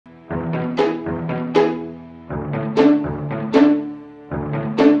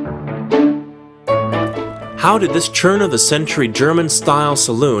How did this turn-of-the-century German-style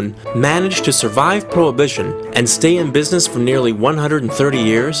saloon manage to survive Prohibition and stay in business for nearly 130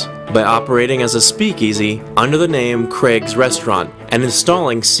 years? By operating as a speakeasy under the name Craig's Restaurant and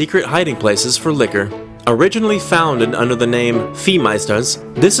installing secret hiding places for liquor. Originally founded under the name Viehmeisters,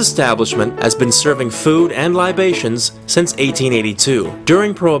 this establishment has been serving food and libations since 1882.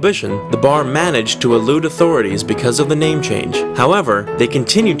 During Prohibition, the bar managed to elude authorities because of the name change. However, they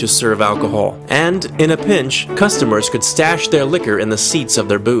continued to serve alcohol, and, in a pinch, customers could stash their liquor in the seats of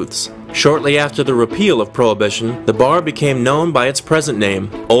their booths. Shortly after the repeal of Prohibition, the bar became known by its present name,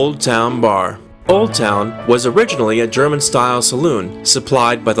 Old Town Bar. Old Town was originally a German-style saloon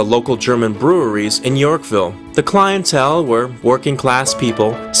supplied by the local German breweries in Yorkville. The clientele were working-class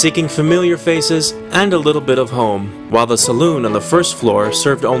people seeking familiar faces and a little bit of home. While the saloon on the first floor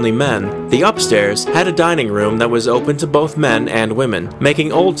served only men, the upstairs had a dining room that was open to both men and women,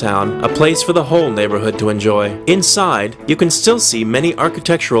 making Old Town a place for the whole neighborhood to enjoy. Inside, you can still see many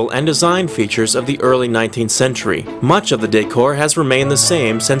architectural and design features of the early 19th century. Much of the decor has remained the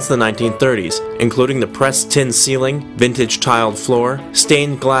same since the 1930s, including the pressed tin ceiling, vintage tiled floor,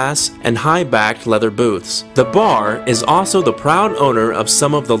 stained glass, and high-backed leather booths. The bar is also the proud owner of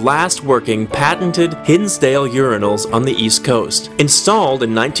some of the last working patented Hinsdale urinals on the East Coast. Installed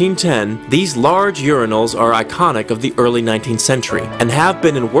in 1910, these large urinals are iconic of the early 19th century and have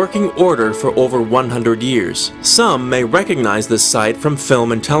been in working order for over 100 years. Some may recognize this site from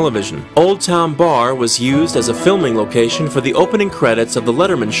film and television. Old Town Bar was used as a filming location for the opening credits of The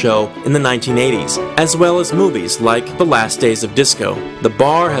Letterman Show in the 1980s, as well as movies like The Last Days of Disco. The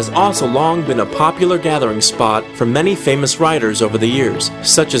bar has also long been a popular gathering spot for many famous writers over the years,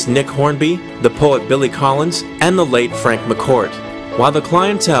 such as Nick Hornby, the poet Billy Collins, and the late Frank McCourt. While the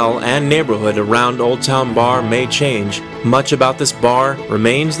clientele and neighborhood around Old Town Bar may change, much about this bar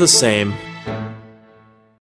remains the same.